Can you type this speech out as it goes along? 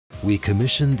we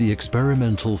commissioned the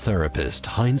experimental therapist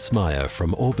Heinz Meyer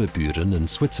from Oberbüren in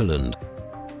Switzerland.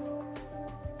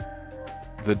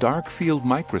 The dark field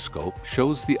microscope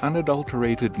shows the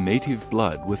unadulterated native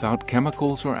blood without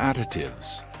chemicals or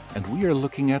additives, and we are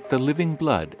looking at the living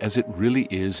blood as it really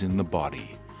is in the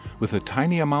body. With a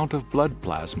tiny amount of blood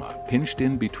plasma pinched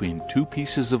in between two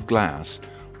pieces of glass,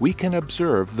 we can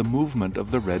observe the movement of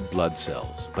the red blood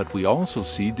cells, but we also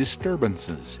see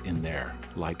disturbances in there,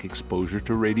 like exposure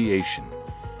to radiation,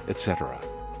 etc.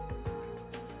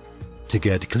 To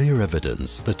get clear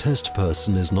evidence, the test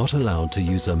person is not allowed to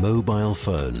use a mobile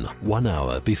phone 1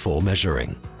 hour before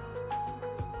measuring.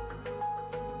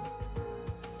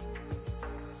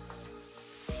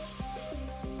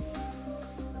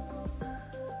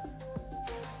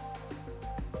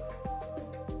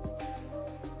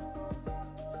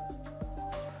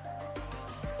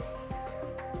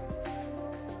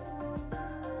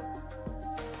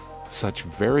 Such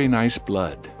very nice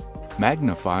blood,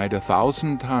 magnified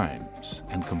 1,000 times,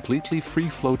 and completely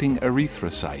free-floating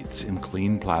erythrocytes in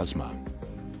clean plasma.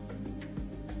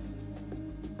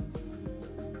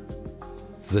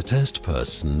 The test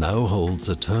person now holds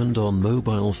a turned-on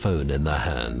mobile phone in their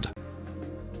hand.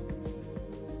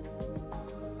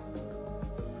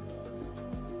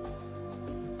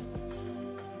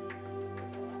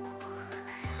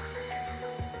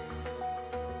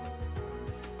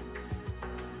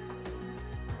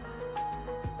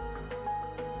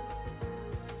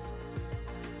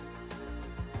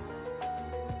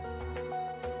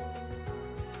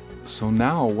 So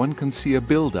now one can see a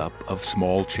buildup of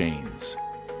small chains.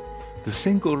 The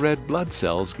single red blood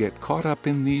cells get caught up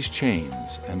in these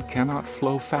chains and cannot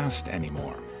flow fast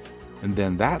anymore. And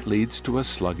then that leads to a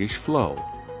sluggish flow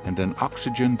and an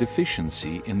oxygen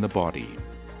deficiency in the body.